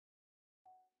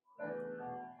The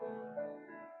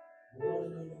one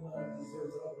and only one who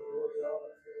deserves all the glory, all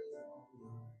the praise, and all the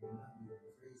honor. And not be able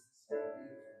to praise this beautiful,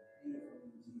 beautiful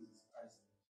name, Jesus Christ.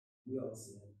 We all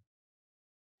say,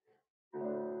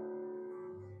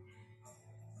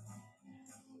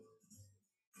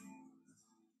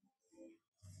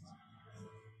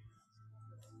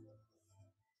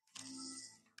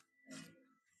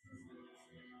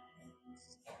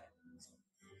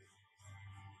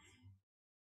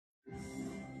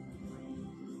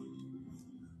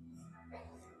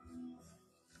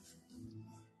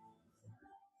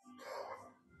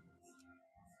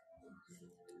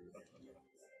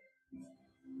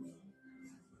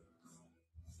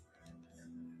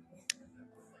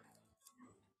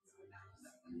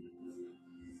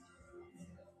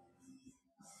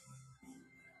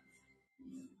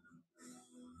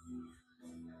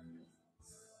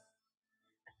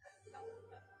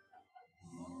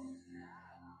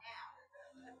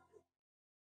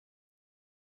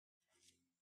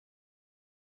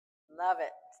 Love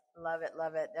it. Love it.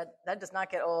 Love it. That does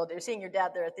not get old. You're seeing your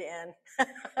dad there at the end,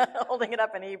 holding it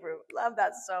up in Hebrew. Love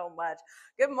that so much.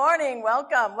 Good morning.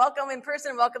 Welcome. Welcome in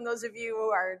person. Welcome those of you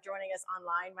who are joining us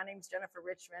online. My name is Jennifer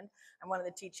Richmond. I'm one of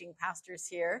the teaching pastors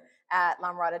here at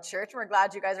La Mirada Church. We're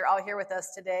glad you guys are all here with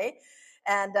us today.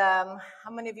 And how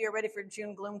many of you are ready for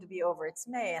June gloom to be over? It's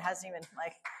May. It hasn't even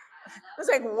it was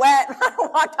wet when I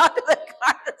walked out to the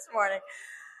car this morning.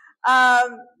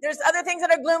 There's other things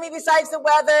that are gloomy besides the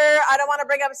weather. I don't want to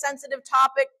bring up a sensitive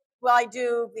topic. Well, I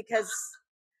do because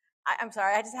I'm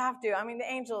sorry. I just have to. I mean,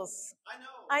 the Angels.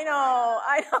 I know.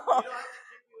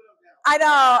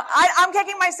 I'm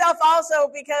kicking myself also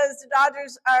because the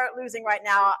Dodgers are losing right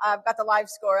now. I've got the live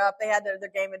score up. They had their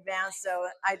game advanced, so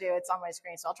I do. It's on my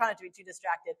screen, so I'll try not to be too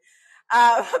distracted.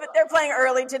 But they're playing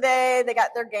early today. They got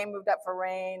their game moved up for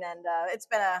rain, and it's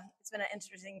been an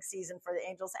interesting season for the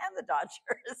Angels and the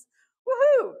Dodgers.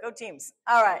 Woohoo! Go teams!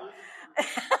 All right.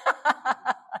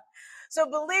 So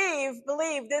believe.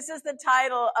 This is the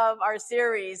title of our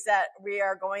series that we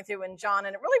are going through in John,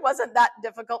 and it really wasn't that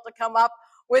difficult to come up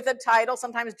with a title.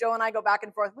 Sometimes Joe and I go back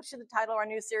and forth. What should the title of our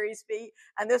new series be?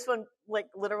 And this one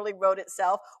literally wrote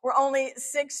itself. We're only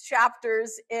 6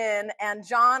 chapters in, and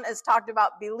John has talked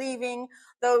about believing,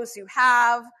 those who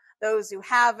have, those who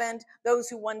haven't, those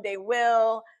who one day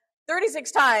will.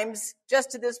 36 times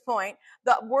just to this point.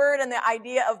 The word and the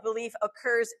idea of belief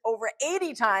occurs over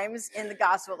 80 times in the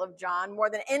Gospel of John, more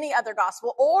than any other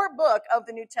gospel or book of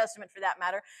the New Testament for that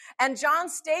matter. And John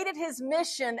stated his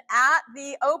mission at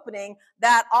the opening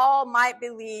that all might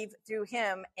believe through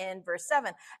him in verse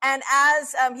 7. And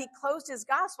as he closed his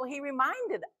gospel, he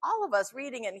reminded all of us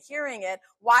reading and hearing it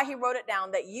why he wrote it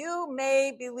down, that you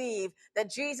may believe that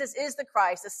Jesus is the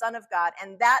Christ, the Son of God,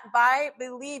 and that by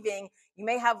believing you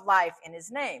may have life in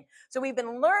his name. So we've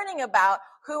been learning about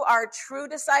who are true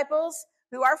disciples,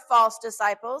 who are false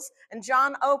disciples. And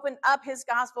John opened up his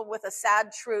gospel with a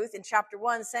sad truth in chapter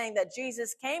 1, saying that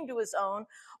Jesus came to his own,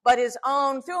 but his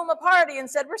own threw him a party and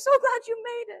said, "We're so glad you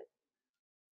made it."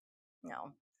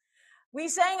 No. We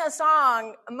sang a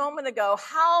song a moment ago,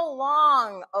 "How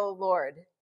long, O Lord?"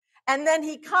 And then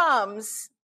he comes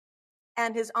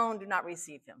and his own do not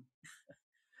receive him.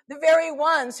 The very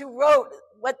ones who wrote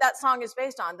what that song is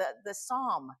based on, the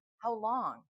psalm, how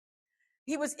long?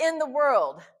 He was in the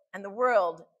world, and the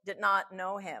world did not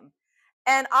know him.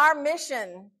 And our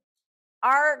mission,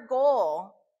 our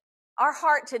goal, our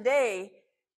heart today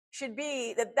should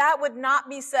be that would not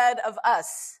be said of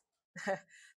us,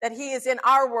 that he is in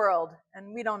our world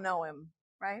and we don't know him,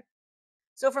 right?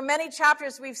 So for many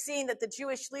chapters, we've seen that the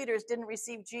Jewish leaders didn't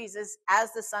receive Jesus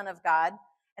as the Son of God.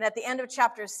 And at the end of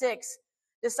chapter 6,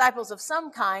 disciples of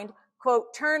some kind,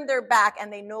 quote, turned their back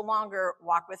and they no longer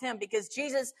walk with him because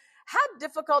Jesus had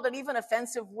difficult and even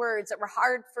offensive words that were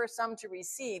hard for some to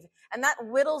receive. And that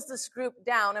whittles this group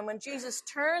down. And when Jesus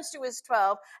turns to his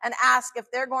 12 and asks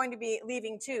if they're going to be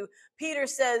leaving too, Peter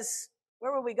says,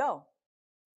 "Where will we go?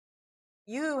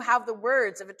 You have the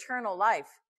words of eternal life.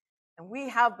 And we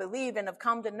have believed and have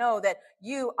come to know that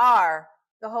you are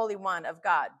the Holy One of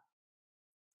God."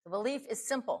 The belief is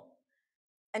simple.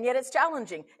 And yet it's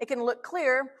challenging. It can look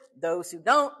clear, those who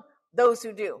don't, those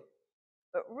who do.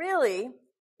 But really,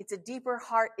 it's a deeper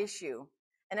heart issue.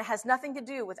 And it has nothing to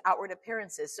do with outward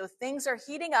appearances. So things are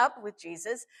heating up with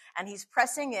Jesus, and he's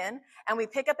pressing in. And we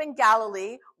pick up in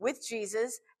Galilee with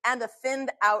Jesus and a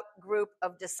thinned out group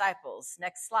of disciples.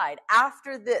 Next slide.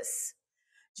 After this,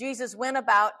 Jesus went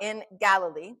about in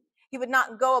Galilee. He would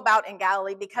not go about in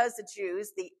Galilee because the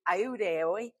Jews, the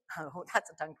Iudeoi, that's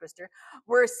a tongue twister,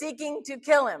 were seeking to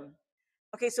kill him.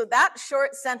 Okay, so that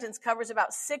short sentence covers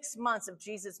about 6 months of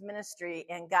Jesus' ministry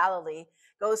in Galilee,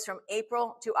 goes from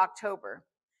April to October.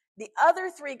 The other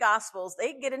three gospels,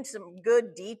 they get into some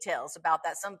good details about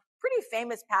that, some pretty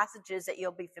famous passages that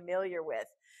you'll be familiar with.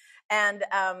 And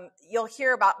you'll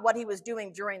hear about what he was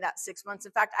doing during that 6 months.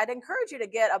 In fact, I'd encourage you to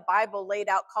get a Bible laid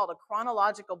out called a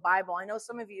chronological Bible. I know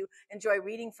some of you enjoy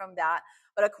reading from that,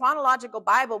 but a chronological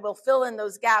Bible will fill in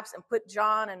those gaps and put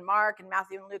John and Mark and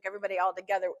Matthew and Luke, everybody all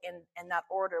together in that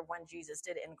order when Jesus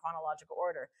did it in chronological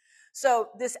order. So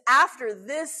after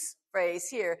this phrase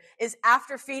here is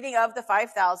after feeding of the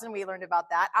 5,000. We learned about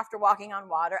that. After walking on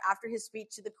water, after his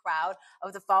speech to the crowd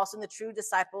of the false and the true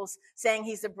disciples, saying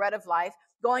he's the bread of life.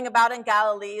 Going about in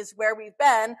Galilee is where we've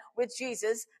been with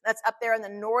Jesus. That's up there in the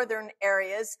northern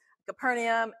areas,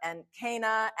 Capernaum and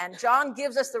Cana. And John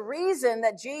gives us the reason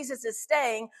that Jesus is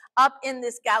staying up in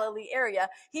this Galilee area.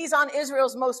 He's on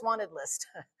Israel's most wanted list.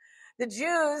 The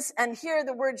Jews, and here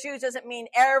the word Jews doesn't mean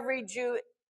every Jew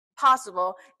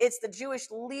possible. It's the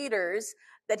Jewish leaders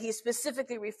that he's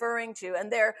specifically referring to,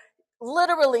 and they're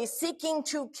literally seeking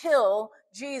to kill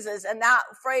Jesus, and that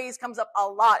phrase comes up a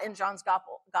lot in John's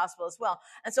gospel as well.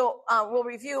 And so we'll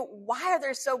review why are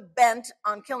they so bent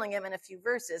on killing him in a few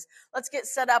verses. Let's get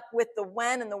set up with the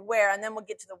when and the where, and then we'll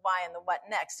get to the why and the what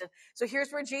next. And so here's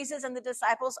where Jesus and the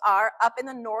disciples are, up in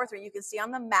the north, where you can see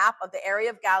on the map of the area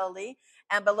of Galilee,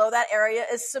 and below that area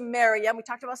is Samaria. We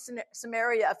talked about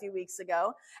Samaria a few weeks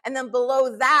ago. And then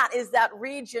below that is that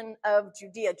region of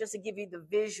Judea, just to give you the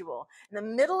visual. In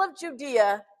the middle of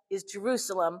Judea is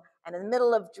Jerusalem, and in the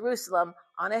middle of Jerusalem,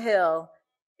 on a hill,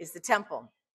 is the temple.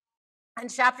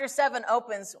 And chapter 7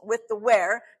 opens with the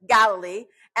where, Galilee,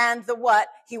 and the what,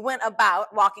 he went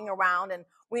about walking around. And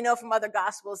we know from other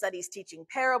gospels that he's teaching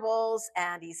parables,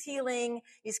 and he's healing,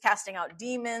 he's casting out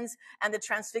demons, and the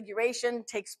transfiguration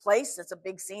takes place. It's a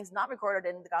big scene. It's not recorded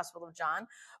in the Gospel of John,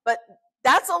 but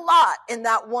that's a lot in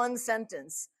that one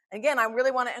sentence. Again, I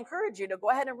really want to encourage you to go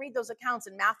ahead and read those accounts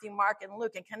in Matthew, Mark, and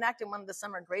Luke, and connect in one of the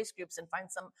summer grace groups and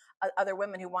find some other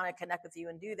women who want to connect with you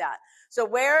and do that. So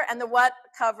where and the what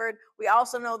covered. We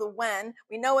also know the when.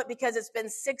 We know it because it's been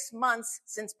 6 months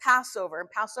since Passover. And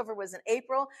Passover was in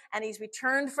April, and he's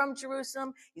returned from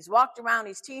Jerusalem. He's walked around,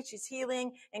 he's he's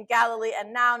healing in Galilee.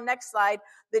 And now, next slide,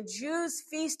 the Jews'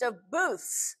 Feast of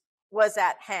Booths was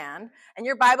at hand. And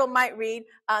your Bible might read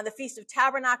the Feast of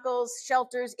Tabernacles,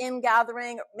 shelters,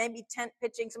 in-gathering, maybe tent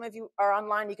pitching. Some of you are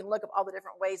online. You can look up all the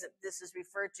different ways that this is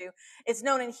referred to. It's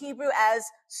known in Hebrew as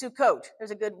Sukkot.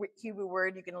 There's a good Hebrew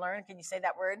word you can learn. Can you say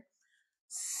that word?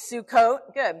 Sukkot.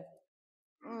 Good.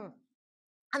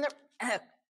 And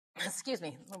excuse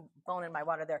me, a little bone in my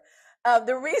water there.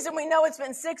 The reason we know it's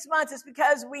been 6 months is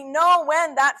because we know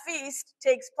when that feast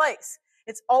takes place.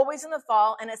 It's always in the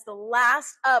fall, and it's the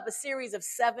last of a series of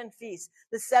 7 feasts.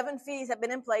 The 7 feasts have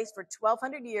been in place for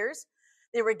 1,200 years.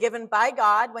 They were given by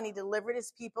God when he delivered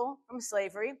his people from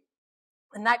slavery.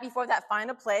 The night before that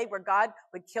final plague, where God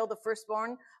would kill the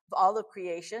firstborn of all of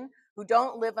creation, who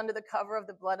don't live under the cover of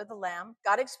the blood of the Lamb.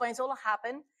 God explains what will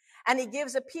happen, and he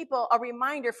gives the people a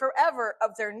reminder forever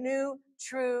of their new,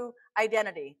 true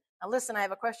identity. Now listen, I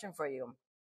have a question for you.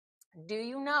 Do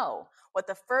you know what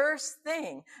the first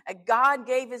thing that God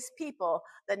gave his people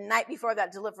the night before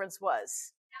that deliverance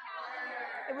was?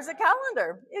 It was a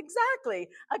calendar. Exactly.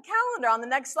 A calendar. On the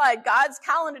next slide, God's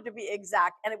calendar to be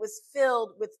exact, and it was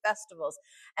filled with festivals.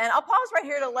 And I'll pause right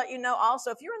here to let you know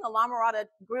also, if you're in the La Mirada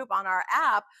group on our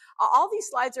app, all these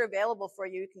slides are available for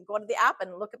you. You can go to the app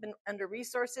and look up under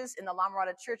resources in the La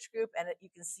Mirada church group, and you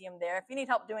can see them there. If you need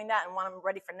help doing that and want them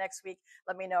ready for next week,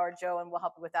 let me know, or Joe, and we'll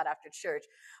help you with that after church.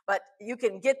 But you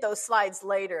can get those slides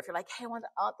later. If you're like, hey, I want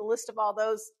the list of all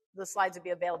those, the slides will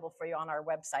be available for you on our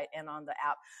website and on the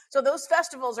app. So those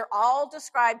festivals are all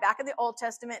described back in the Old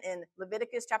Testament in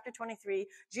Leviticus chapter 23.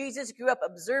 Jesus grew up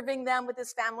observing them with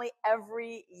his family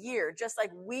every year, just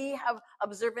like we have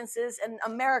observances in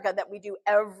America that we do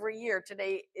every year.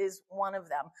 Today is one of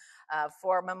them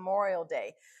for Memorial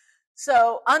Day.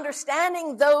 So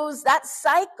understanding that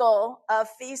cycle of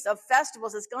feasts, of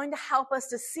festivals, is going to help us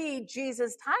to see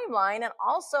Jesus' timeline, and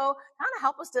also kind of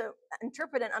help us to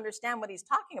interpret and understand what he's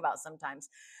talking about sometimes.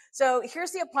 So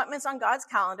here's the appointments on God's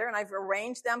calendar, and I've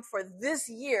arranged them for this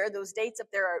year. Those dates up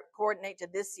there are coordinate to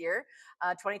this year,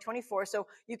 2024. So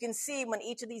you can see when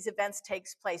each of these events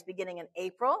takes place, beginning in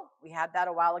April. We had that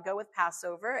a while ago with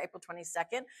Passover, April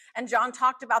 22nd. And John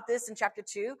talked about this in chapter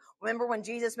 2. Remember when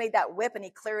Jesus made that whip and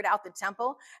he cleared out out the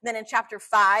temple. And then in chapter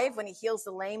 5, when he heals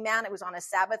the lame man, it was on a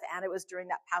Sabbath and it was during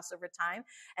that Passover time.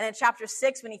 And in chapter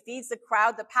 6, when he feeds the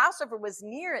crowd, the Passover was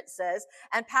near, it says,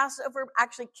 and Passover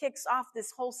actually kicks off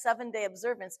this whole 7-day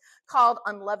observance called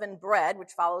unleavened bread,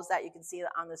 which follows that. You can see it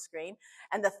on the screen.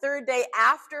 And the third day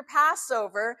after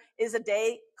Passover is a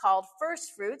day called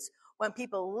first fruits, when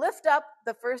people lift up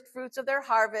the first fruits of their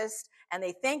harvest and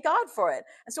they thank God for it.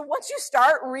 And so once you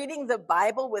start reading the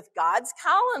Bible with God's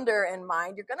calendar in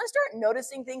mind, you're going to start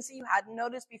noticing things that you hadn't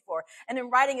noticed before. And in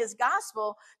writing his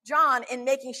gospel, John, in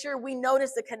making sure we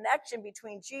notice the connection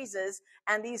between Jesus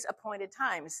and these appointed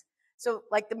times. So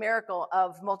like the miracle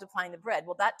of multiplying the bread,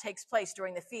 well, that takes place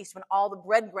during the feast when all the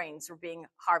bread grains were being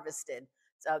harvested.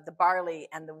 The barley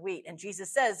and the wheat. And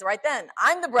Jesus says right then,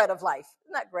 I'm the bread of life.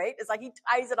 Isn't that great? It's like he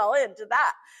ties it all into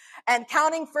that. And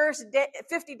counting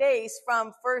 50 days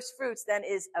from first fruits then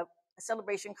is a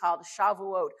celebration called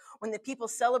Shavuot, when the people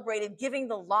celebrated giving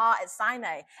the law at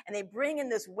Sinai. And they bring in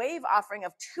this wave offering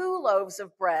of 2 loaves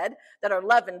of bread that are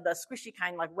leavened, the squishy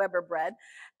kind like Weber bread.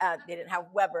 They didn't have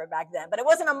Weber back then, but it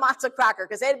wasn't a matzah cracker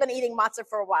because they had been eating matzah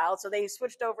for a while. So they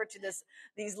switched over to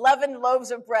these leavened loaves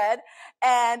of bread.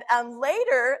 And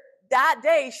later that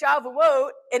day, Shavuot,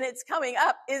 and it's coming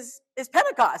up, is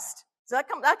Pentecost. So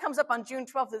that comes up on June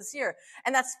 12th of this year.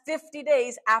 And that's 50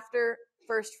 days after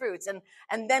first fruits.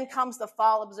 And then comes the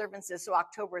fall observances. So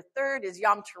October 3rd is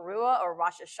Yom Teruah or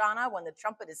Rosh Hashanah, when the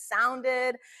trumpet is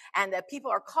sounded and the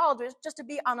people are called just to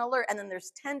be on alert. And then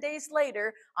there's 10 days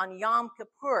later on Yom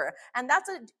Kippur. And that's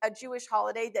a Jewish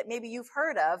holiday that maybe you've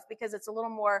heard of because it's a little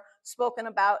more spoken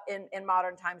about in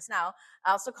modern times now,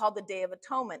 also called the Day of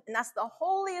Atonement. And that's the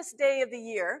holiest day of the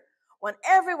year when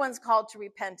everyone's called to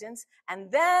repentance. And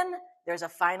then there's a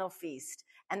final feast.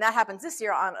 And that happens this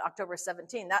year on October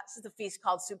 17. That's the feast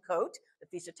called Sukkot, the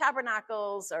Feast of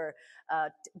Tabernacles or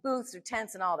booths or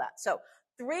tents and all that. So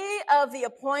 3 of the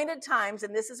appointed times,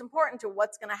 and this is important to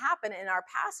what's going to happen in our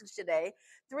passage today,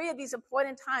 3 of these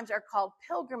appointed times are called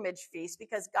pilgrimage feasts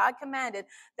because God commanded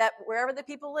that wherever the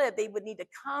people live, they would need to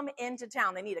come into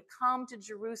town. They need to come to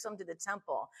Jerusalem, to the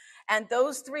temple. And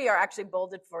those 3 are actually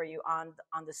bolded for you on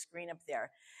the screen up there.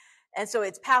 And so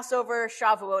it's Passover,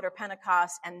 Shavuot, or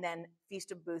Pentecost, and then Feast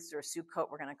of Booths, or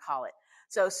Sukkot, we're going to call it.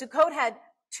 So Sukkot had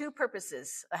 2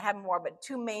 purposes. I have more, but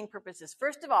 2 main purposes.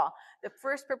 First of all, the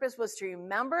first purpose was to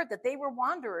remember that they were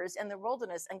wanderers in the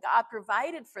wilderness, and God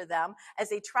provided for them as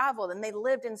they traveled, and they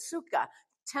lived in sukkah,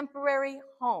 temporary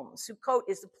homes. Sukkot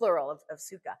is the plural of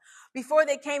sukkah. Before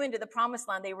they came into the promised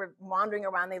land, they were wandering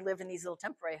around. They lived in these little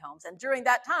temporary homes. And during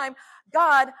that time,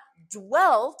 God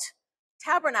dwelt,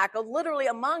 tabernacle, literally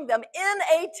among them,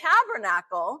 in a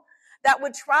tabernacle that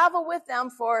would travel with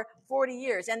them for 40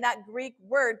 years. And that Greek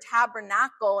word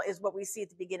tabernacle is what we see at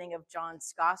the beginning of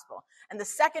John's gospel. And the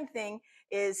second thing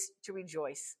is to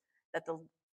rejoice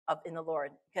in the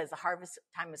Lord, because the harvest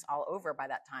time is all over by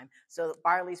that time. So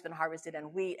barley's been harvested,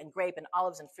 and wheat and grape and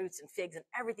olives and fruits and figs, and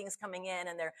everything's coming in,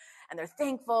 and they're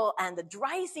thankful, and the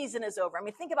dry season is over. I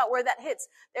mean, think about where that hits.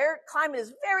 Their climate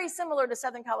is very similar to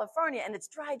Southern California, and it's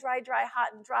dry, hot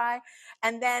and dry.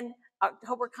 And then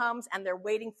October comes, and they're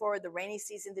waiting for the rainy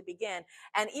season to begin.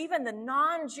 And even the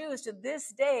non-Jews to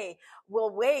this day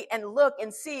will wait and look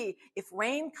and see if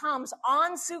rain comes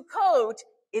on Sukkot,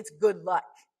 it's good luck.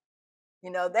 You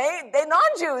know, they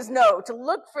non-Jews know to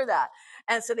look for that.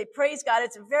 And so they praise God.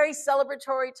 It's a very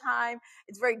celebratory time.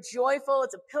 It's very joyful.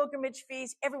 It's a pilgrimage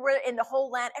feast. Everywhere in the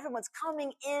whole land, everyone's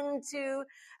coming into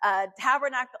the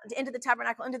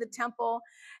tabernacle, into the temple.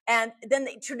 And then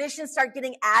the traditions start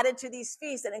getting added to these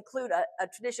feasts that include a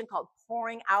tradition called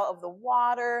pouring out of the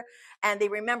water. And they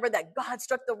remember that God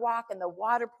struck the rock and the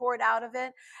water poured out of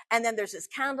it. And then there's this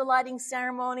candle lighting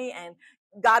ceremony, and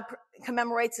God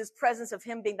commemorates his presence of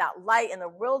him being that light in the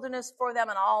wilderness for them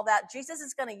and all that. Jesus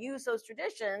is going to use those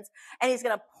traditions, and he's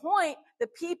going to point the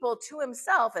people to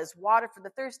himself as water for the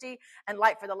thirsty and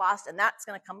light for the lost, and that's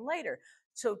going to come later.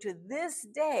 So to this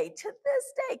day,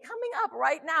 coming up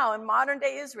right now in modern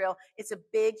day Israel, it's a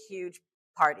big, huge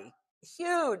party.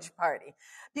 Huge party.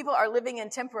 People are living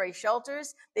in temporary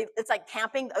shelters. It's like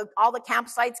camping. All the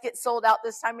campsites get sold out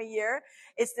this time of year.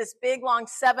 It's this big, long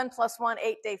 7 + 1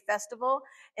 8-day festival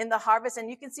in the harvest. And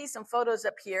you can see some photos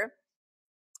up here.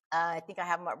 I think I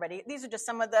have them already. These are just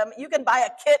some of them. You can buy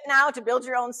a kit now to build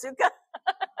your own sukkah.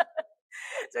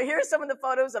 So here's some of the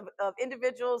photos of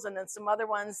individuals, and then some other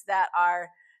ones that are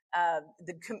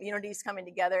the communities coming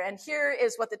together. And here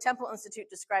is what the Temple Institute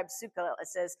describes Sukkot. It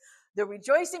says, the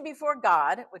rejoicing before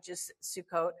God, which is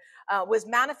Sukkot, was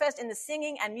manifest in the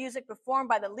singing and music performed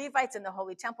by the Levites in the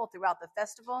Holy Temple throughout the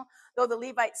festival. Though the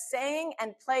Levites sang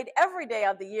and played every day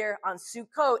of the year, on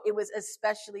Sukkot, it was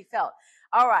especially felt.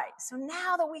 All right, so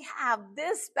now that we have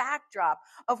this backdrop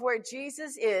of where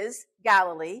Jesus is,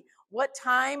 Galilee, what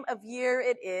time of year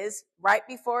it is, right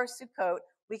before Sukkot,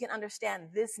 we can understand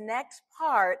this next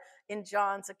part in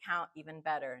John's account even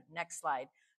better. Next slide.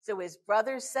 So his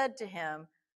brothers said to him,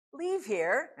 leave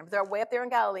here, remember they're way up there in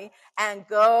Galilee, and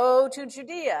go to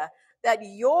Judea, that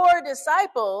your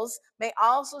disciples may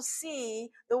also see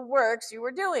the works you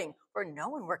are doing. For no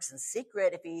one works in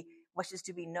secret if he wishes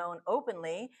to be known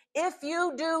openly. If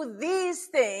you do these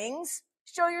things,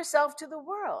 show yourself to the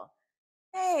world.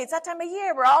 Hey, it's that time of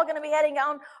year. We're all going to be heading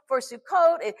down for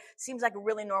Sukkot. It seems like a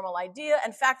really normal idea.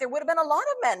 In fact, there would have been a lot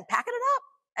of men packing it up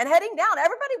and heading down.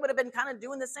 Everybody would have been kind of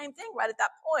doing the same thing right at that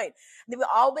point. They would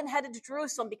all been headed to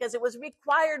Jerusalem because it was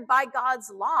required by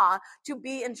God's law to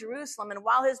be in Jerusalem. And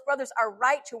while his brothers are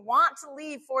right to want to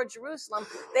leave for Jerusalem,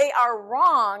 they are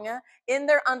wrong in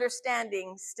their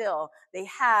understanding still. They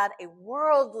had a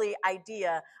worldly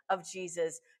idea of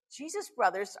Jesus. Jesus'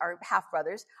 brothers, are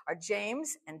half-brothers, are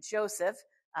James and Joseph,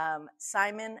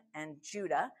 Simon and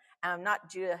Judah. Not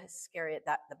Judah Iscariot,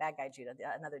 the bad guy Judah,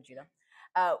 another Judah.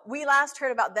 We last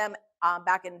heard about them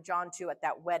back in John 2 at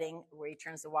that wedding where he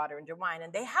turns the water into wine.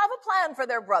 And they have a plan for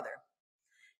their brother.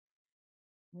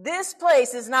 This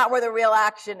place is not where the real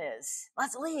action is.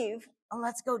 Let's leave and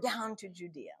let's go down to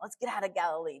Judea. Let's get out of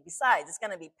Galilee. Besides, it's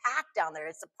going to be packed down there.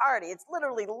 It's a party. It's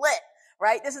literally lit.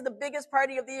 Right? This is the biggest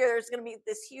party of the year. There's going to be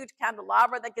this huge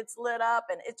candelabra that gets lit up,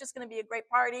 and it's just going to be a great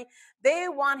party. They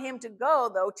want him to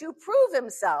go, though, to prove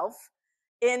himself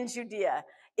in Judea.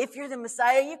 If you're the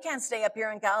Messiah, you can't stay up here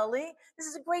in Galilee. This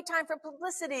is a great time for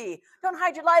publicity. Don't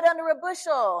hide your light under a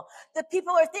bushel. The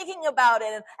people are thinking about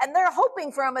it, and they're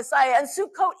hoping for a Messiah. And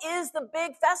Sukkot is the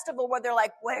big festival where they're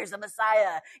like, where's the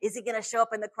Messiah? Is he going to show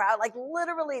up in the crowd? Like,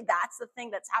 literally, that's the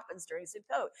thing that happens during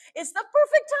Sukkot. It's the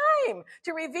perfect time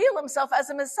to reveal himself as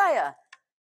a Messiah.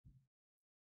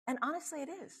 And honestly, it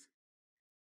is.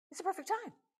 It's a perfect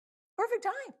time. Perfect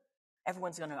time.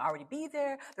 Everyone's going to already be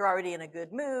there. They're already in a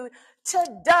good mood.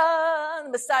 Ta-da!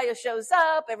 The Messiah shows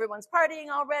up. Everyone's partying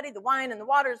already. The wine and the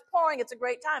water is pouring. It's a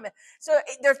great time. And so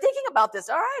they're thinking about this.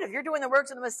 All right, if you're doing the works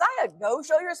of the Messiah, go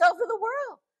show yourself to the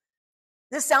world.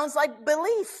 This sounds like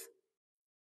belief.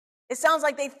 It sounds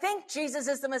like they think Jesus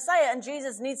is the Messiah and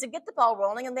Jesus needs to get the ball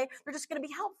rolling and they're just going to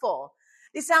be helpful.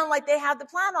 They sound like they have the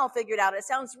plan all figured out. It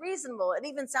sounds reasonable. It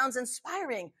even sounds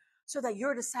inspiring. So that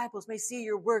your disciples may see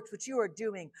your works, which you are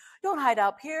doing. Don't hide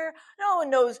up here. No one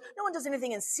knows. No one does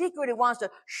anything in secret who wants to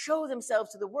show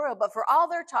themselves to the world. But for all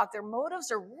their talk, their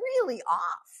motives are really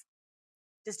off.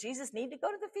 Does Jesus need to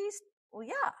go to the feast? Well,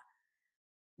 yeah.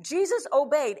 Jesus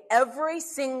obeyed every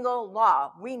single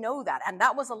law. We know that. And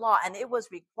that was a law, and it was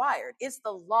required. It's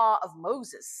the law of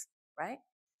Moses, right?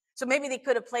 So maybe they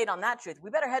could have played on that truth. We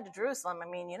better head to Jerusalem. I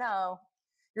mean,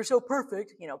 you're so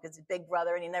perfect, because he's big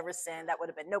brother and he never sinned. That would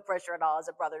have been no pressure at all as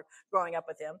a brother growing up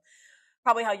with him.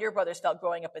 Probably how your brothers felt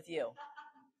growing up with you.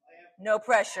 No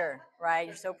pressure, right?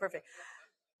 You're so perfect.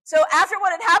 So after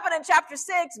what had happened in chapter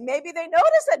 6, maybe they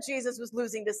noticed that Jesus was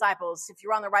losing disciples. If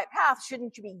you're on the right path,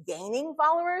 shouldn't you be gaining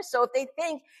followers? So if they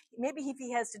think maybe if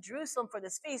he heads to Jerusalem for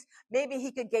this feast, maybe he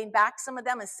could gain back some of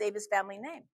them and save his family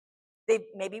name. They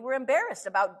maybe were embarrassed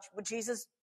about what Jesus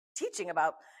teaching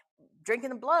about drinking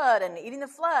the blood and eating the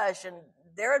flesh, and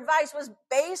their advice was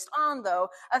based on, though,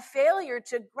 a failure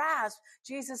to grasp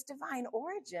Jesus' divine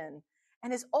origin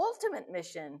and his ultimate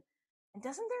mission. And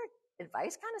doesn't their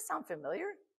advice kind of sound familiar?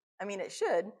 I mean, it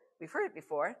should. We've heard it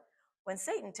before. When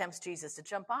Satan tempts Jesus to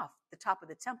jump off the top of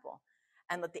the temple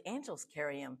and let the angels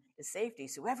carry him to safety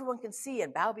so everyone can see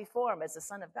and bow before him as the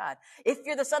Son of God. If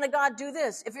you're the Son of God, do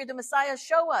this. If you're the Messiah,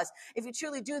 show us. If you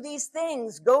truly do these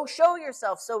things, go show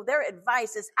yourself. So their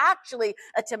advice is actually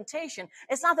a temptation.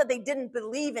 It's not that they didn't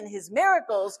believe in his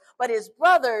miracles, but his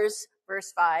brothers,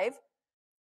 verse 5,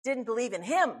 didn't believe in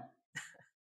him.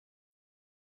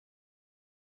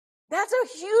 That's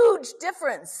a huge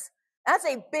difference. That's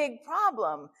a big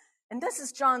problem. And this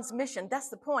is John's mission. That's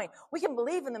the point. We can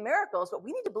believe in the miracles, but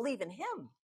we need to believe in him,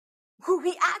 who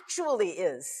he actually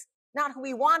is, not who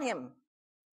we want him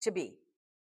to be.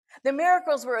 The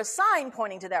miracles were a sign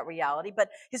pointing to that reality, but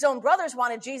his own brothers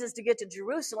wanted Jesus to get to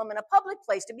Jerusalem in a public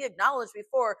place to be acknowledged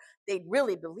before they'd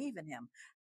really believe in him.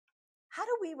 How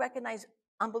do we recognize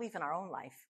unbelief in our own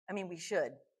life? I mean, we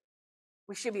should.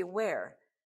 We should be aware.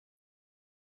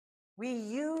 We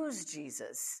use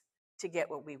Jesus to get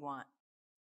what we want.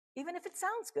 even if it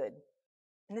sounds good.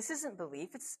 And this isn't belief,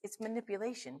 it's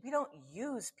manipulation. We don't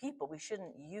use people. We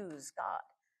shouldn't use God.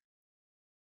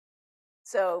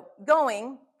 So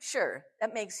going, sure,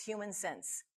 that makes human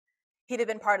sense. He'd have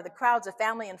been part of the crowds of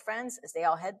family and friends as they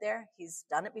all head there. He's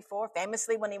done it before,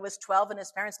 famously when he was 12 and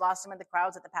his parents lost him in the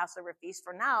crowds at the Passover feast.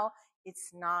 For now,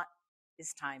 it's not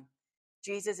his time.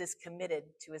 Jesus is committed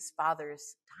to his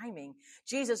Father's timing.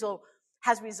 Jesus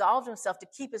has resolved himself to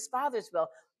keep his Father's will.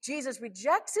 Jesus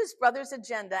rejects his brother's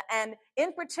agenda and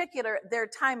in particular their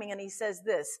timing. And he says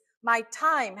this, my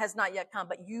time has not yet come,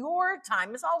 but your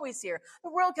time is always here.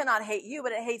 The world cannot hate you,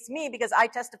 but it hates me because I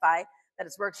testify that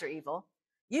its works are evil.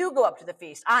 You go up to the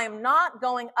feast. I am not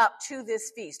going up to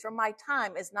this feast, for my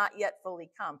time is not yet fully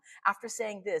come. After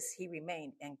saying this, he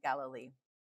remained in Galilee.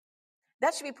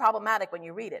 That should be problematic when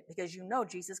you read it, because you know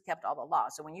Jesus kept all the law.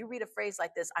 So when you read a phrase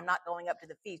like this, I'm not going up to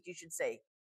the feast, you should say,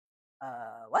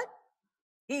 what?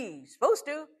 He's supposed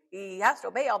to. He has to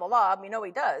obey all the law. We know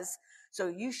he does. So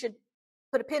you should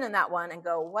put a pin in that one and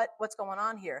go, what's going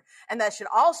on here? And that should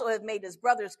also have made his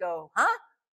brothers go, huh?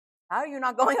 How are you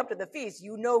not going up to the feast?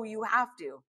 You know you have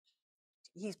to.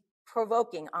 He's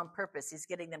provoking on purpose. He's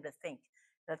getting them to think.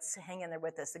 Let's hang in there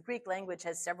with us. The Greek language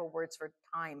has several words for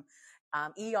time.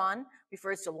 Eon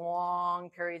refers to long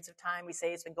periods of time. We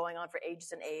say it's been going on for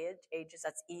ages and ages.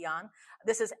 That's eon.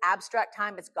 This is abstract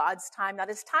time. It's God's time, not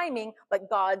his timing, but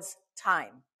God's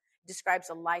time. It describes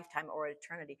a lifetime or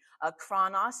eternity.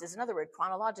 Chronos is another word,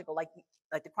 chronological, like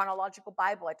the chronological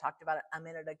Bible I talked about a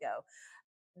minute ago.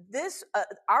 This,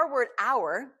 our word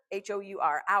hour,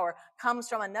 H-O-U-R, hour, comes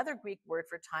from another Greek word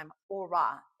for time,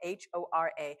 ora,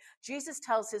 H-O-R-A. Jesus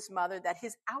tells his mother that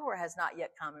his hour has not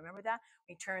yet come. Remember that?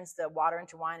 He turns the water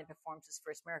into wine and performs his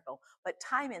first miracle. But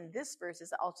time in this verse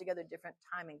is altogether different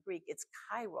time in Greek. It's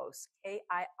kairos,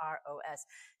 K-I-R-O-S.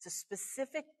 It's a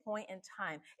specific point in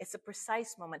time. It's a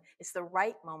precise moment. It's the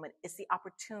right moment. It's the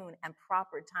opportune and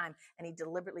proper time. And he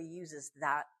deliberately uses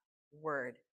that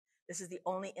word. This is the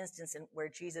only instance in where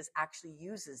Jesus actually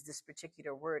uses this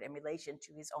particular word in relation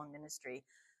to his own ministry.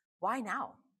 Why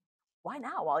now? Why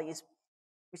now? While he's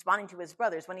responding to his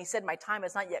brothers, when he said, my time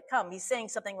has not yet come, he's saying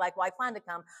something like, well, I plan to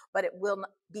come, but it will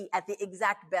be at the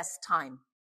exact best time.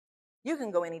 You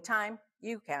can go anytime.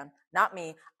 You can. Not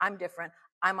me. I'm different.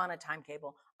 I'm on a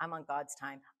timetable. I'm on God's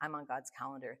time. I'm on God's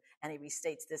calendar. And he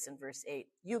restates this in verse 8.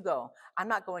 You go. I'm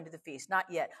not going to the feast. Not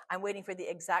yet. I'm waiting for the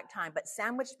exact time. But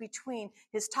sandwiched between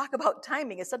his talk about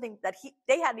timing is something that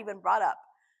they hadn't even brought up.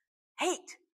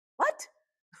 Hate. What?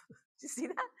 Did you see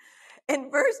that? In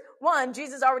verse 1,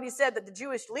 Jesus already said that the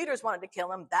Jewish leaders wanted to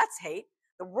kill him. That's hate.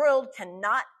 The world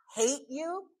cannot hate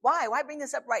you. Why? Why bring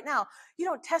this up right now? You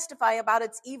don't testify about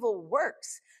its evil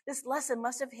works. This lesson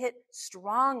must have hit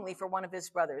strongly for one of his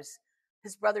brothers,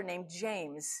 his brother named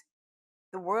James.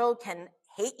 The world can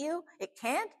hate you? It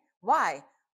can't? Why?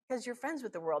 Because you're friends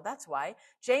with the world. That's why.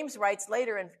 James writes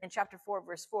later in chapter 4,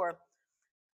 verse 4,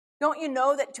 don't you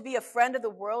know that to be a friend of the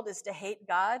world is to hate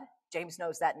God? James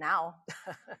knows that now.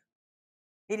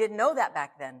 He didn't know that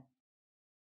back then.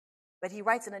 But he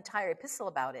writes an entire epistle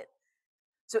about it.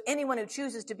 So anyone who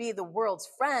chooses to be the world's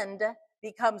friend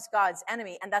becomes God's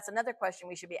enemy. And that's another question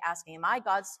we should be asking. Am I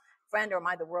God's friend or am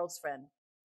I the world's friend?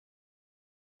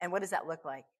 And what does that look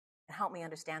like? And help me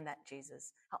understand that,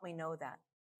 Jesus. Help me know that,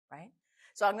 right?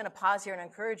 So I'm going to pause here and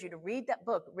encourage you to read that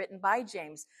book written by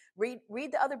James. Read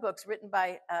the other books written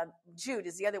by Jude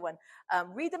is the other one.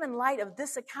 Read them in light of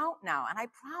this account now. And I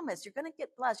promise you're going to get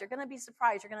blessed. You're going to be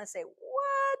surprised. You're going to say,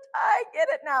 what? I get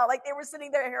it now. Like they were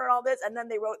sitting there hearing all this and then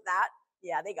they wrote that.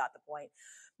 Yeah, they got the point.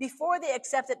 Before they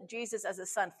accepted Jesus as a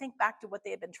son, think back to what they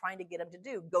had been trying to get him to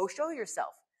do. Go show yourself.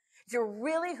 If you're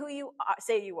really who you are,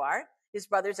 say you are, his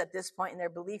brothers at this point in their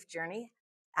belief journey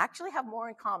actually have more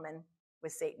in common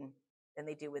with Satan than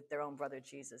they do with their own brother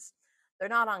Jesus. They're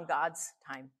not on God's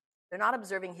time. They're not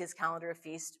observing his calendar of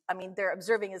feast. I mean, they're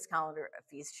observing his calendar of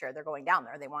feast. Sure, they're going down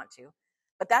there. They want to.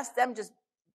 But that's them just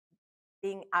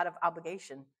being out of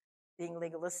obligation, being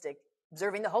legalistic,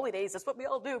 observing the holy days. That's what we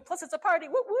all do. Plus, it's a party.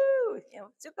 Woo woo! You know,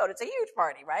 Sukkot, it's a huge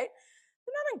party, right?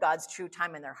 They're not on God's true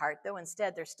time in their heart, though.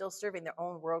 Instead, they're still serving their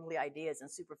own worldly ideas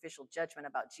and superficial judgment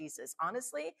about Jesus.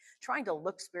 Honestly, trying to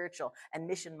look spiritual and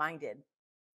mission-minded.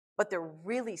 But they're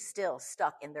really still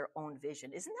stuck in their own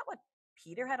vision. Isn't that what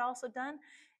Peter had also done?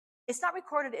 It's not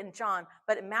recorded in John,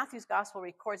 but in Matthew's gospel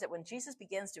records that when Jesus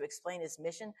begins to explain his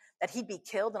mission, that he'd be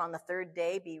killed and on the third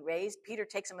day be raised, Peter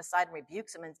takes him aside and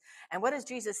rebukes him. And what does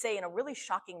Jesus say in a really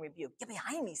shocking rebuke? Get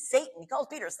behind me, Satan. He calls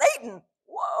Peter Satan.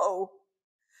 Whoa.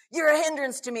 You're a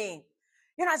hindrance to me.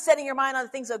 You're not setting your mind on the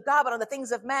things of God, but on the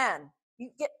things of man.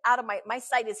 You get out of my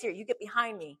sight is here. You get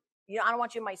behind me. I don't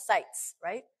want you in my sights,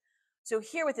 right? So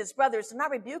here with his brothers, they're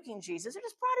not rebuking Jesus. They're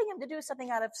just prodding him to do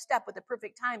something out of step with the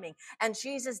perfect timing. And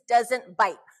Jesus doesn't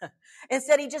bite.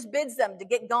 Instead, he just bids them to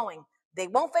get going. They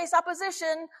won't face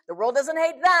opposition. The world doesn't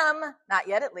hate them. Not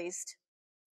yet, at least.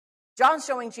 John's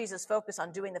showing Jesus' focus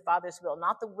on doing the Father's will,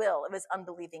 not the will of his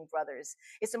unbelieving brothers.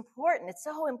 It's important. It's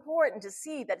so important to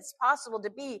see that it's possible to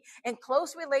be in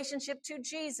close relationship to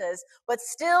Jesus, but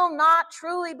still not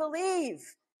truly believe.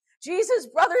 Jesus'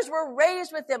 brothers were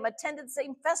raised with him, attended the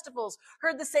same festivals,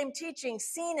 heard the same teachings,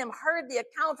 seen him, heard the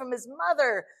account from his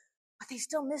mother, but they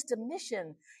still missed a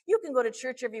mission. You can go to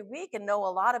church every week and know a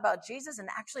lot about Jesus and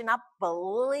actually not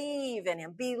believe in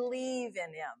him.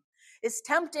 It's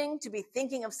tempting to be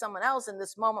thinking of someone else in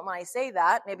this moment when I say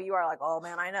that. Maybe you are like, oh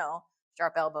man, I know.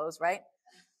 Sharp elbows, right?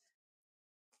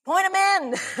 Point them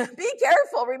in. Be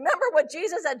careful. Remember what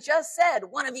Jesus had just said.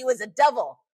 One of you is a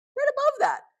devil. Right above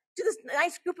that. To this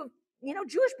nice group of,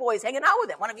 Jewish boys hanging out with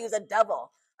him. One of you is a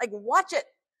devil. Like, watch it.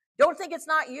 Don't think it's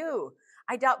not you.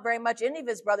 I doubt very much any of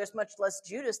his brothers, much less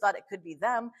Judas, thought it could be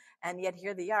them. And yet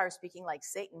here they are speaking like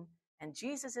Satan. And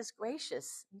Jesus is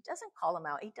gracious. He doesn't call them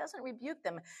out. He doesn't rebuke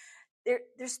them.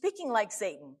 They're speaking like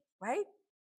Satan, right?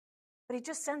 But he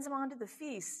just sends them on to the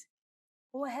feast.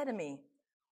 Go ahead of me.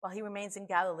 While he remains in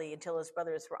Galilee until his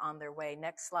brothers were on their way.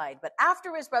 Next slide. But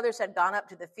after his brothers had gone up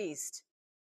to the feast,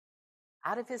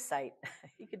 out of his sight,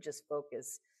 he could just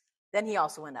focus. Then he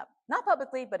also went up. Not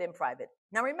publicly, but in private.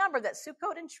 Now remember that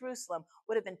Sukkot in Jerusalem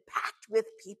would have been packed with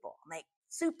people. Like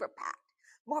super packed.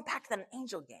 More packed than an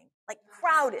angel game. Like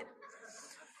crowded.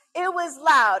 It was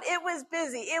loud. It was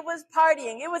busy. It was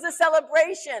partying. It was a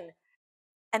celebration.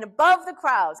 And above the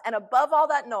crowds and above all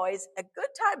that noise, a good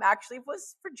time actually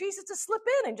was for Jesus to slip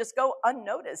in and just go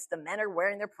unnoticed. The men are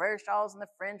wearing their prayer shawls and the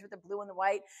fringe with the blue and the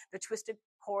white, the twisted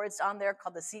cords on there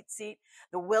called the seat.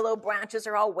 The willow branches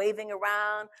are all waving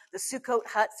around. The Sukkot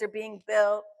huts are being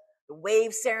built. The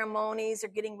wave ceremonies are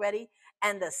getting ready.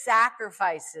 And the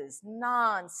sacrifices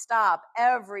nonstop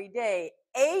every day.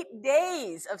 8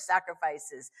 days of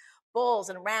sacrifices. Bulls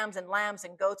and rams and lambs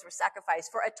and goats were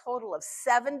sacrificed for a total of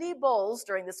 70 bulls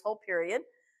during this whole period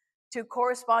to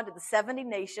correspond to the 70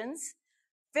 nations,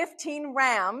 15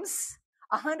 rams,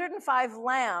 105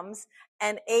 lambs,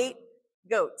 and 8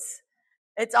 goats.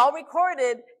 It's all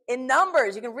recorded in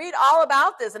Numbers. You can read all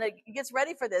about this, and it gets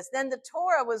ready for this. Then the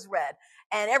Torah was read,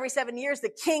 and every 7 years, the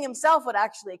king himself would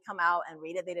actually come out and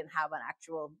read it. They didn't have an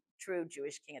actual true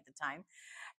Jewish king at the time.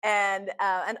 And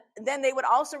then they would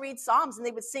also read Psalms, and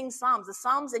they would sing Psalms. The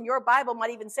Psalms in your Bible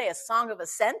might even say a song of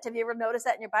ascent. Have you ever noticed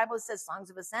that in your Bible? It says songs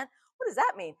of ascent. What does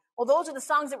that mean? Well, those are the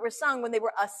songs that were sung when they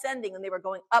were ascending, when they were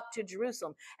going up to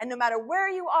Jerusalem. And no matter where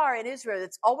you are in Israel,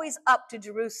 it's always up to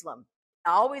Jerusalem.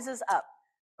 It always is up,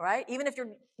 right? Even if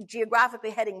you're geographically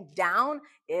heading down,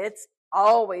 it's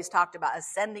always talked about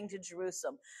ascending to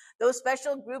Jerusalem. Those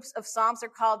special groups of Psalms are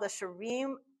called the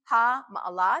Shirim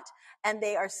Ha-Ma'alat, and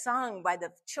they are sung by the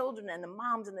children and the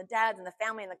moms and the dads and the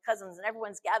family and the cousins, and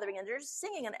everyone's gathering and they're just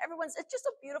singing, and it's just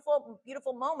a beautiful,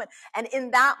 beautiful moment. And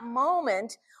in that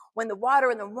moment, when the water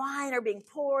and the wine are being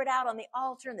poured out on the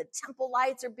altar and the temple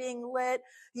lights are being lit,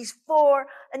 these 4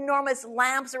 enormous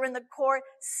lamps are in the court,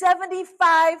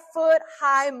 75-foot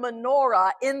high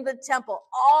menorah in the temple,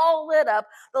 all lit up.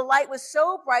 The light was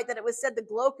so bright that it was said the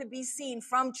glow could be seen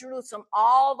from Jerusalem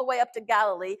all the way up to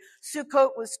Galilee.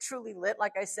 Sukkot was truly lit,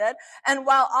 like I said. And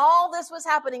while all this was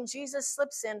happening, Jesus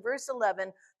slips in, verse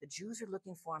 11, the Jews are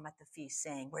looking for him at the feast,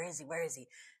 saying, where is he? Where is he?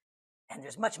 And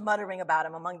there's much muttering about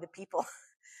him among the people.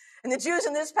 And the Jews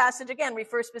in this passage, again,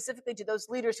 refer specifically to those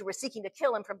leaders who were seeking to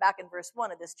kill him from back in verse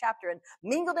 1 of this chapter and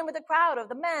mingled in with the crowd of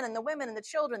the men and the women and the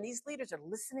children. These leaders are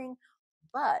listening,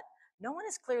 but no one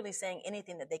is clearly saying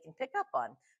anything that they can pick up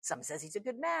on. Some says he's a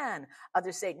good man.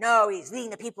 Others say, no, he's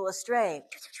leading the people astray.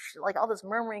 Like all this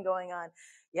murmuring going on.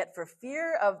 Yet for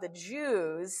fear of the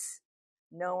Jews,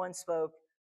 no one spoke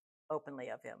openly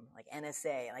of him, like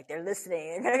NSA, like they're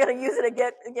listening. They're going to use it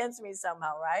against me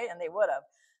somehow, right? And they would have.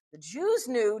 The Jews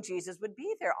knew Jesus would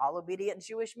be there. All obedient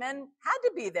Jewish men had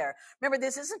to be there. Remember,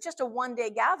 this isn't just a one-day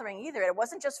gathering either. It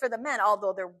wasn't just for the men,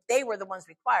 although they were the ones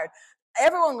required.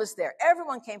 Everyone was there.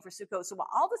 Everyone came for Sukkot. So while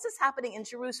all this is happening in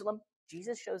Jerusalem,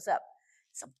 Jesus shows up.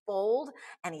 It's a bold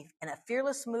and a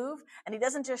fearless move. And he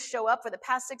doesn't just show up. For the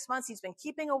past 6 months, he's been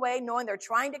keeping away, knowing they're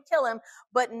trying to kill him.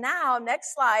 But now,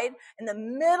 next slide, in the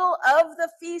middle of the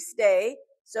feast day,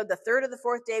 so the 3rd or the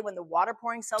 4th day when the water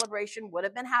pouring celebration would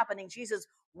have been happening, Jesus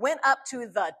went up to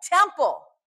the temple.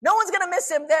 No one's going to miss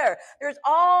him there. There's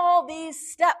all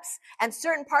these steps, and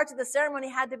certain parts of the ceremony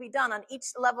had to be done on each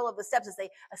level of the steps as they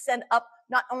ascend up,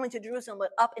 not only to Jerusalem,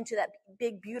 but up into that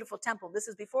big, beautiful temple. This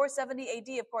is before 70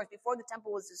 AD, of course, before the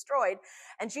temple was destroyed.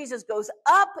 And Jesus goes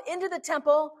up into the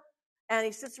temple, and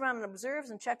he sits around and observes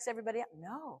and checks everybody out.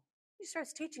 No, he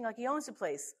starts teaching like he owns the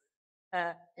place.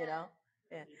 You know?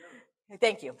 Yeah.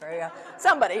 Thank you.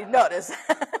 Somebody noticed.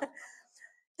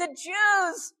 The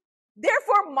Jews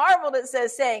therefore marveled, it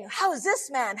says, saying, how is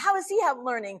this man? How does he have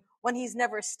learning when he's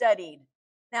never studied?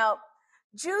 Now,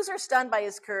 Jews are stunned by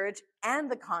his courage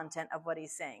and the content of what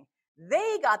he's saying.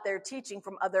 They got their teaching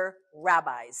from other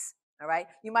rabbis. All right.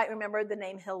 You might remember the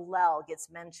name Hillel gets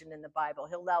mentioned in the Bible.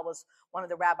 Hillel was one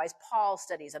of the rabbis. Paul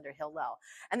studies under Hillel.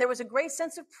 And there was a great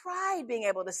sense of pride being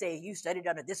able to say, you studied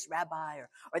under this rabbi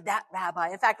or that rabbi.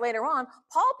 In fact, later on,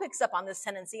 Paul picks up on this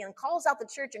tendency and calls out the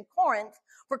church in Corinth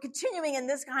for continuing in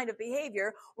this kind of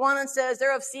behavior. One says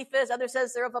they're of Cephas, other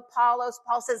says they're of Apollos.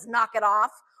 Paul says, knock it off.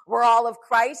 We're all of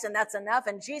Christ, and that's enough.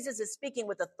 And Jesus is speaking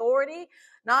with authority,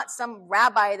 not some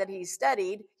rabbi that he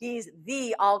studied. He's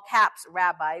the all caps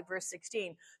rabbi, verse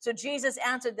 16. So Jesus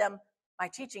answered them, my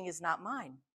teaching is not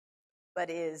mine,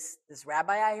 but is this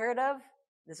rabbi I heard of,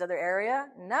 this other area?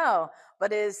 No,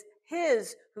 but is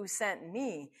his who sent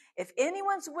me. If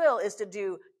anyone's will is to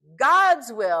do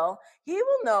God's will, he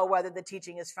will know whether the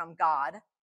teaching is from God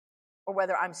or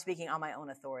whether I'm speaking on my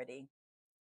own authority.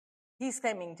 He's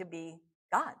claiming to be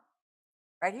God,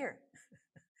 right here.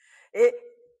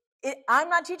 I'm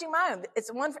not teaching my own. It's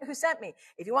the one who sent me.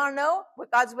 If you want to know what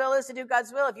God's will is to do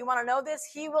God's will, if you want to know this,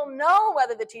 he will know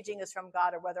whether the teaching is from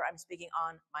God or whether I'm speaking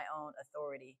on my own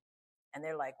authority. And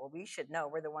they're like, well, we should know.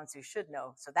 We're the ones who should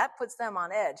know. So that puts them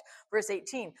on edge. Verse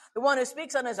 18, the one who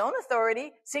speaks on his own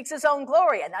authority seeks his own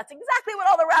glory. And that's exactly what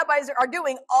all the rabbis are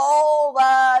doing all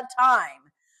the time.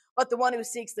 But the one who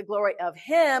seeks the glory of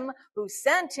him who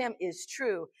sent him is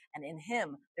true, and in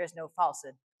him there's no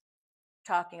falsehood.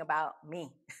 Talking about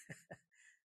me.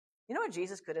 You know what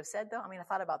Jesus could have said, though? I mean, I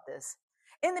thought about this.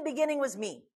 In the beginning was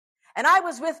me, and I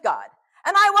was with God,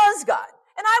 and I was God,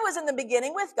 and I was in the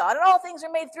beginning with God, and all things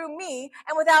were made through me,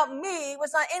 and without me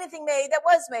was not anything made that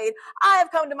was made. I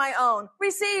have come to my own.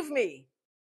 Receive me.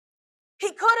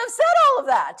 He could have said all of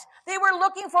that. They were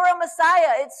looking for a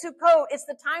Messiah. It's Sukkot. It's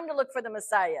the time to look for the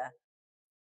Messiah.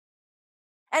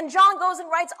 And John goes and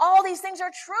writes, all these things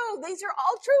are true. These are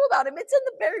all true about him. It's in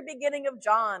the very beginning of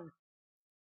John.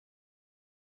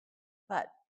 But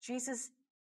Jesus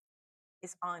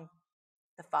is on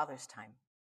the Father's time.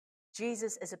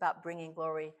 Jesus is about bringing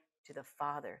glory to the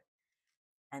Father.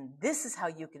 And this is how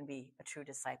you can be a true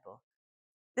disciple.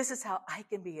 This is how I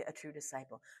can be a true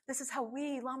disciple. This is how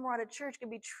we, La Mirada Church, can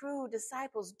be true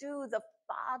disciples. Do the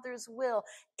Father's will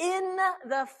in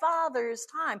the Father's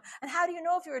time. And how do you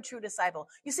know if you're a true disciple?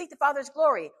 You seek the Father's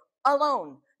glory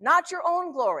alone, not your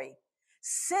own glory.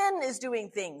 Sin is doing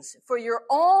things for your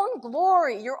own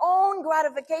glory, your own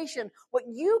gratification, what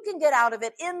you can get out of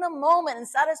it in the moment and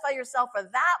satisfy yourself for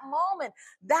that moment.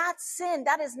 That's sin.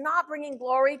 That is not bringing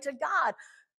glory to God.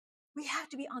 We have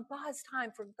to be on God's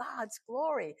time for God's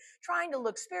glory, trying to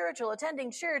look spiritual,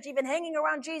 attending church, even hanging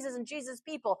around Jesus and Jesus'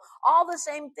 people, all the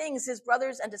same things his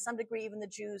brothers and to some degree even the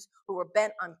Jews who were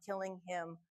bent on killing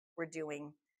him were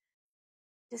doing.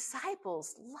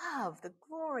 Disciples love the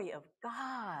glory of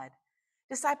God.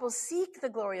 Disciples seek the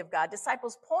glory of God.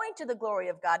 Disciples point to the glory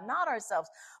of God, not ourselves.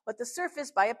 But the surface,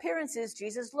 by appearances,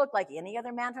 Jesus looked like any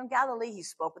other man from Galilee. He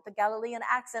spoke with the Galilean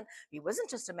accent. He wasn't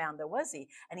just a man, though, was he?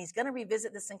 And he's going to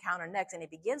revisit this encounter next. And he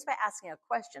begins by asking a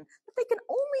question that they can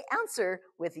only answer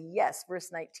with yes. Verse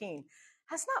 19.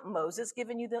 Has not Moses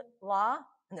given you the law?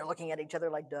 And they're looking at each other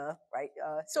like, duh, right?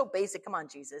 So basic. Come on,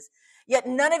 Jesus. Yet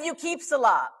none of you keeps the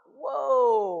law.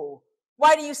 Whoa.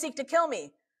 Why do you seek to kill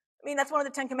me? I mean, that's one of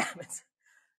the 10 Commandments.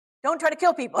 Don't try to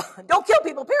kill people. Don't kill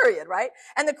people, period, right?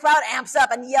 And the crowd amps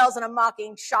up and yells in a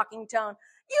mocking, shocking tone.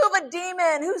 You have a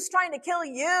demon. Who's trying to kill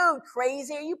you?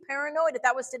 Crazy? Are you paranoid? If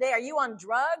that was today, are you on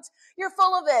drugs? You're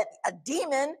full of it. A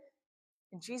demon.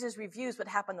 And Jesus reviews what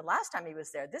happened the last time he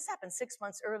was there. This happened 6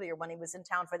 months earlier when he was in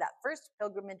town for that first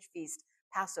pilgrimage feast,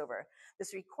 Passover.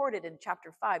 This recorded in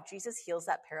chapter 5. Jesus heals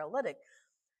that paralytic.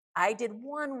 I did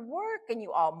one work and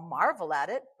you all marvel at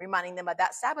it, reminding them of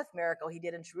that Sabbath miracle he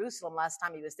did in Jerusalem last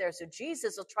time he was there. So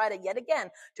Jesus will try to yet again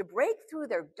to break through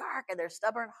their dark and their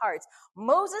stubborn hearts.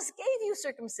 Moses gave you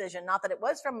circumcision, not that it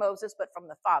was from Moses, but from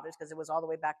the fathers, because it was all the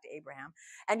way back to Abraham.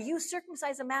 And you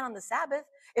circumcise a man on the Sabbath.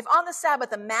 If on the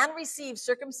Sabbath a man receives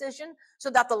circumcision so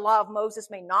that the law of Moses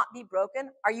may not be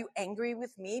broken, are you angry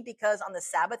with me because on the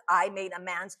Sabbath I made a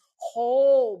man's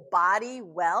whole body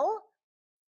well?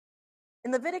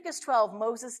 In Leviticus 12,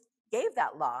 Moses gave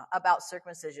that law about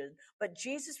circumcision, but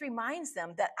Jesus reminds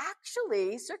them that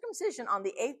actually circumcision on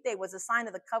the 8th day was a sign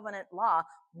of the covenant law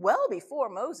well before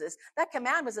Moses. That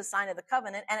command was a sign of the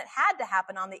covenant, and it had to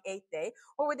happen on the 8th day.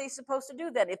 What were they supposed to do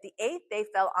then? If the 8th day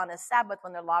fell on a Sabbath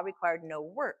when the law required no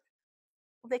work,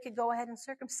 well, they could go ahead and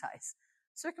circumcise.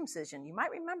 Circumcision, you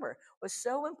might remember, was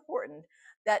so important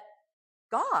that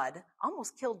God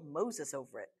almost killed Moses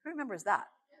over it. Who remembers that?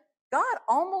 God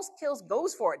almost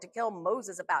goes for it to kill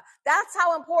Moses about. That's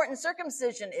how important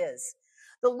circumcision is.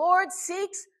 The Lord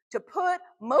seeks to put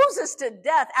Moses to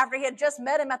death after he had just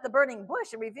met him at the burning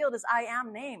bush and revealed his I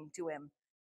am name to him.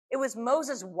 It was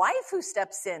Moses' wife who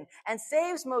steps in and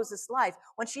saves Moses' life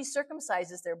when she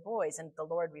circumcises their boys, and the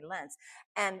Lord relents.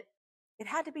 And it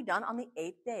had to be done on the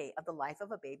 8th day of the life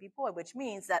of a baby boy, which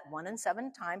means that 1 in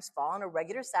 7 times fall on a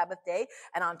regular Sabbath day.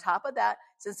 And on top of that,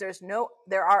 since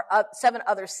there are 7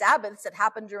 other Sabbaths that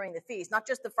happen during the feast, not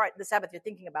just the Sabbath you're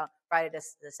thinking about, Friday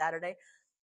to Saturday.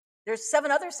 There's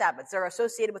 7 other Sabbaths that are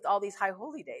associated with all these high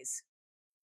holy days.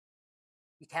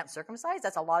 You can't circumcise?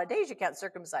 That's a lot of days you can't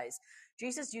circumcise.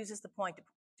 Jesus uses the point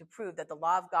to prove that the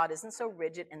law of God isn't so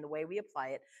rigid in the way we apply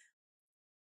it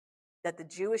that the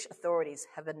Jewish authorities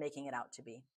have been making it out to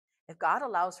be. If God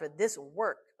allows for this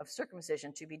work of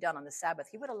circumcision to be done on the Sabbath,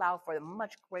 he would allow for the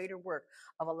much greater work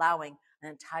of allowing an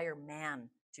entire man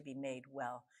to be made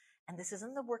well. And this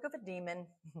isn't the work of a demon.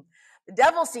 The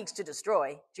devil seeks to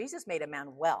destroy. Jesus made a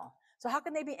man well. So how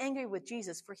can they be angry with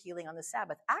Jesus for healing on the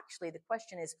Sabbath? Actually, the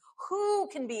question is, who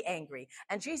can be angry?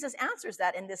 And Jesus answers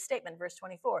that in this statement, verse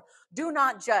 24. Do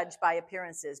not judge by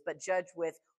appearances, but judge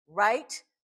with right,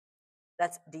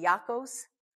 that's diakos,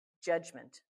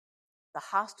 judgment. The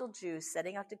hostile Jews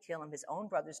setting out to kill him, his own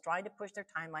brothers trying to push their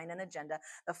timeline and agenda,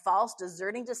 the false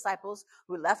deserting disciples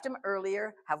who left him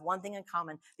earlier have one thing in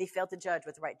common. They failed to judge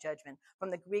with right judgment.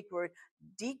 From the Greek word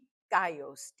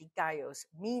dikaios,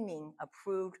 meaning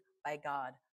approved by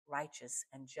God, righteous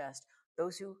and just.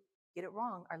 Those who get it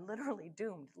wrong are literally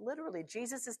doomed. Literally,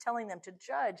 Jesus is telling them to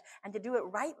judge and to do it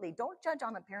rightly. Don't judge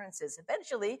on appearances.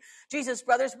 Eventually, Jesus'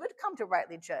 brothers would come to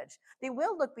rightly judge. They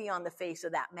will look beyond the face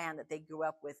of that man that they grew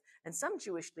up with. And some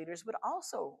Jewish leaders would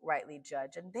also rightly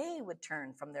judge, and they would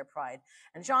turn from their pride.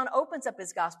 And John opens up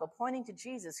his gospel pointing to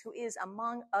Jesus, who is,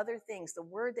 among other things, the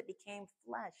word that became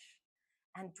flesh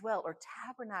and dwelt or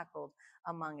tabernacled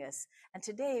among us. And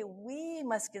today we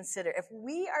must consider, if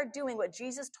we are doing what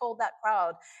Jesus told that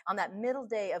crowd on that middle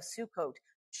day of Sukkot,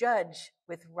 judge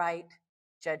with right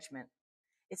judgment.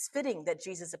 It's fitting that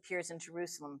Jesus appears in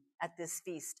Jerusalem at this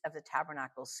feast of the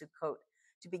tabernacle, Sukkot,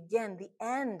 to begin the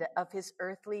end of his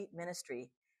earthly ministry.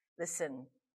 Listen,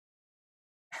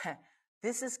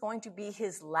 this is going to be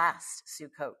his last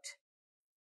Sukkot.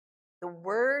 The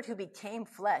Word who became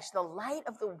flesh, the light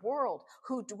of the world,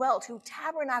 who dwelt, who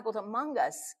tabernacled among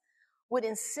us, would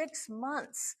in 6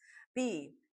 months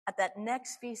be at that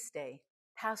next feast day,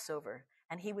 Passover,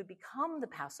 and he would become the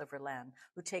Passover lamb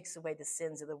who takes away the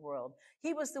sins of the world.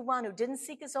 He was the one who didn't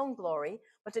seek his own glory,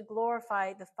 but to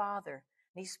glorify the Father.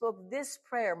 And he spoke this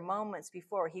prayer moments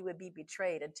before he would be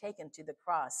betrayed and taken to the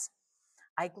cross.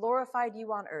 I glorified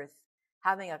you on earth,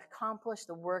 having accomplished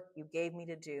the work you gave me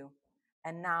to do.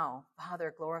 And now,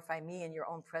 Father, glorify me in your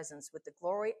own presence with the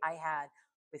glory I had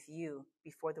with you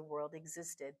before the world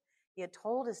existed. He had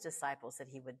told his disciples that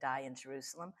he would die in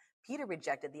Jerusalem. Peter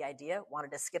rejected the idea,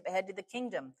 wanted to skip ahead to the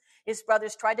kingdom. His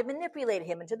brothers tried to manipulate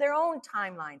him into their own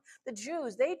timeline. The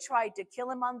Jews, they tried to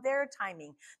kill him on their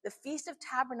timing. The Feast of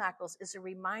Tabernacles is a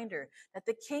reminder that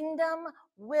the kingdom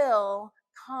will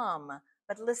come.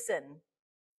 But listen,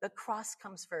 the cross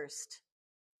comes first.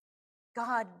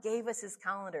 God gave us his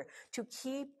calendar to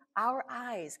keep our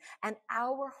eyes and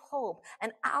our hope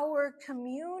and our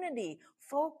community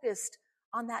focused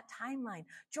on that timeline.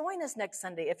 Join us next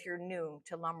Sunday if you're new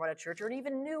to La Mirada Church, or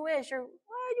even newish, or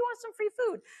you want some free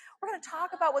food. We're going to talk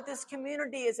about what this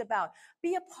community is about.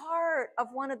 Be a part of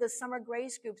one of the summer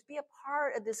grace groups. Be a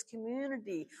part of this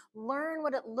community. Learn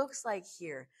what it looks like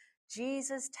here.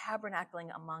 Jesus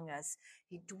tabernacling among us.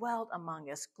 He dwelt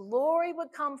among us. Glory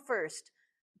would come first.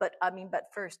 But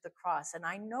first the cross. And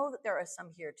I know that there are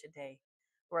some here today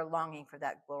who are longing for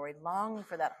that glory, longing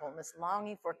for that wholeness,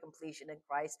 longing for completion in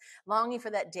Christ, longing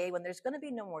for that day when there's going to be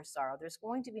no more sorrow. There's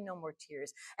going to be no more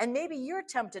tears. And maybe you're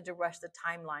tempted to rush the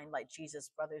timeline like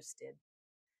Jesus' brothers did.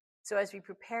 So as we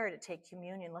prepare to take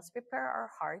communion, let's prepare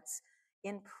our hearts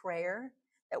in prayer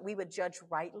that we would judge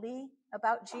rightly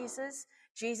about Jesus.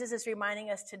 Jesus is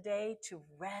reminding us today to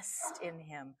rest in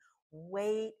him.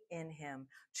 Wait in him.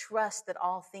 Trust that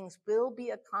all things will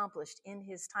be accomplished in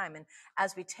his time. And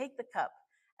as we take the cup,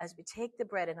 as we take the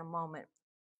bread in a moment,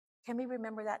 can we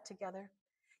remember that together?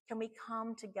 Can we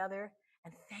come together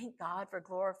and thank God for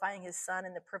glorifying his Son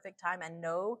in the perfect time and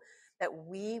know that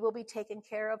we will be taken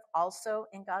care of also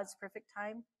in God's perfect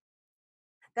time?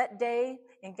 That day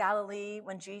in Galilee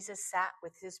when Jesus sat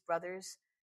with his brothers,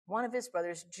 one of his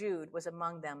brothers, Jude, was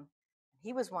among them.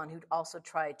 He was one who'd also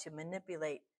tried to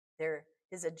manipulate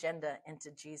his agenda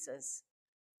into Jesus.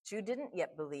 Jude didn't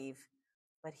yet believe,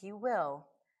 but he will.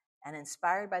 And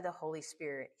inspired by the Holy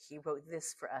Spirit, he wrote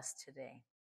this for us today.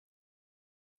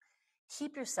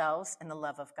 Keep yourselves in the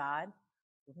love of God,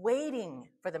 waiting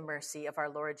for the mercy of our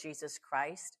Lord Jesus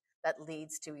Christ that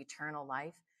leads to eternal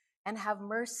life, and have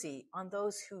mercy on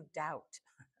those who doubt.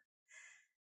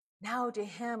 Now to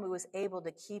him who is able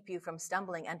to keep you from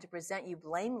stumbling and to present you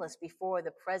blameless before the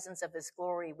presence of his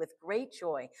glory with great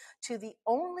joy, to the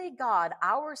only God,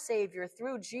 our Savior,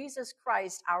 through Jesus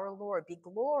Christ, our Lord, be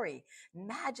glory,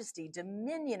 majesty,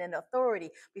 dominion, and authority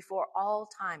before all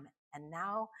time, and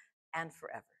now and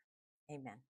forever.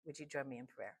 Amen. Would you join me in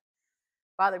prayer?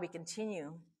 Father, we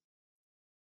continue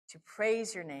to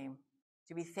praise your name,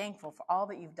 to be thankful for all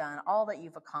that you've done, all that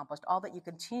you've accomplished, all that you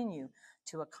continue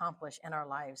to accomplish in our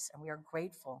lives. And we are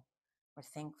grateful. We're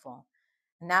thankful.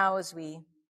 Now, as we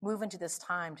move into this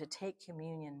time to take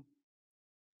communion,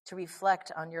 to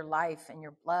reflect on your life and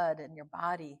your blood and your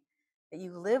body, that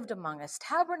you lived among us,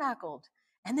 tabernacled,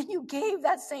 and then you gave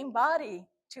that same body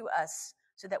to us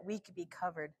so that we could be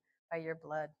covered by your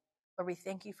blood. Lord, we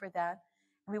thank you for that.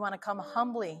 And we want to come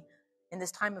humbly in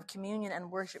this time of communion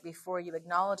and worship before you,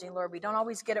 acknowledging, Lord, we don't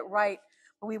always get it right,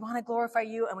 but we want to glorify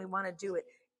you and we want to do it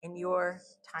in your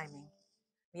timing.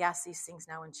 We ask these things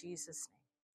now in Jesus'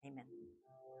 name. Amen.